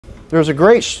There was a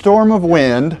great storm of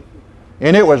wind,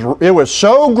 and it was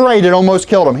so great it almost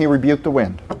killed him. He rebuked the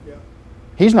wind.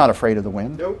 He's not afraid of the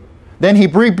wind. Nope. Then he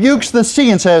rebukes the sea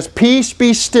and says, "Peace,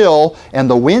 be still," and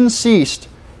the wind ceased,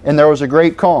 and there was a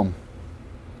great calm.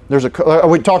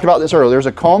 We talked about this earlier. There's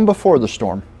a calm before the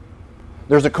storm.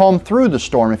 There's a calm through the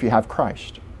storm if you have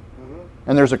Christ.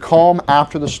 And there's a calm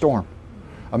after the storm.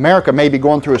 America may be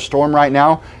going through a storm right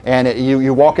now, and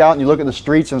you walk out and you look at the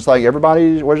streets and it's like,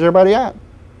 where's everybody at?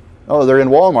 Oh, they're in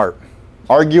Walmart,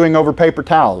 arguing over paper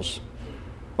towels.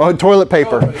 Oh, toilet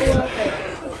paper.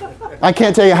 I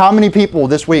can't tell you how many people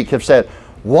this week have said,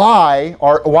 why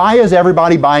is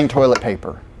everybody buying toilet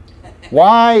paper?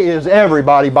 Why is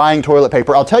everybody buying toilet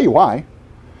paper? I'll tell you why.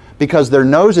 Because their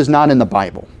nose is not in the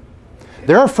Bible.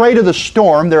 They're afraid of the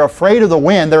storm. They're afraid of the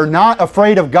wind. They're not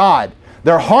afraid of God.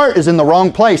 Their heart is in the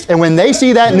wrong place. And when they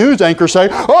see that news anchor say,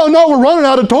 "Oh no, we're running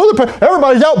out of toilet paper.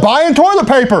 Everybody's out buying toilet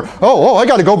paper. Oh, I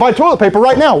got to go buy toilet paper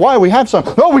right now. Why? We have some.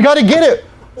 Oh, we got to get it."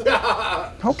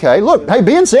 Okay, look, hey,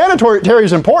 being sanitary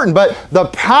is important, but the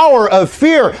power of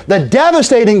fear, the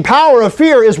devastating power of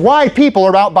fear is why people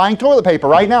are out buying toilet paper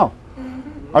right now.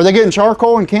 Are they getting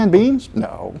charcoal and canned beans?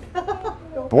 No.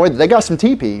 Boy, they got some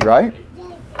TP, right?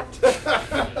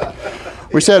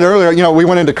 We said earlier, we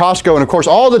went into Costco, and of course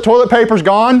all the toilet paper's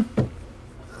gone,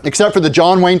 except for the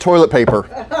John Wayne toilet paper.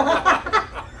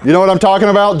 You know what I'm talking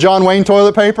about? John Wayne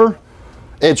toilet paper?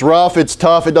 It's rough, it's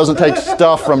tough, it doesn't take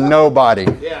stuff from nobody.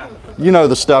 Yeah. You know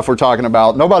the stuff we're talking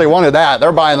about. Nobody wanted that.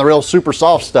 They're buying the real super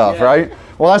soft stuff, Yeah. right?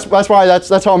 Well,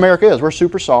 that's how America is. We're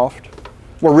super soft.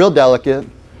 We're real delicate.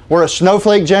 We're a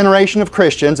snowflake generation of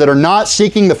Christians that are not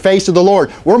seeking the face of the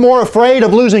Lord. We're more afraid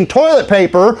of losing toilet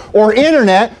paper or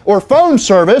internet or phone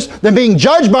service than being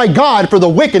judged by God for the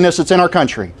wickedness that's in our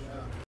country.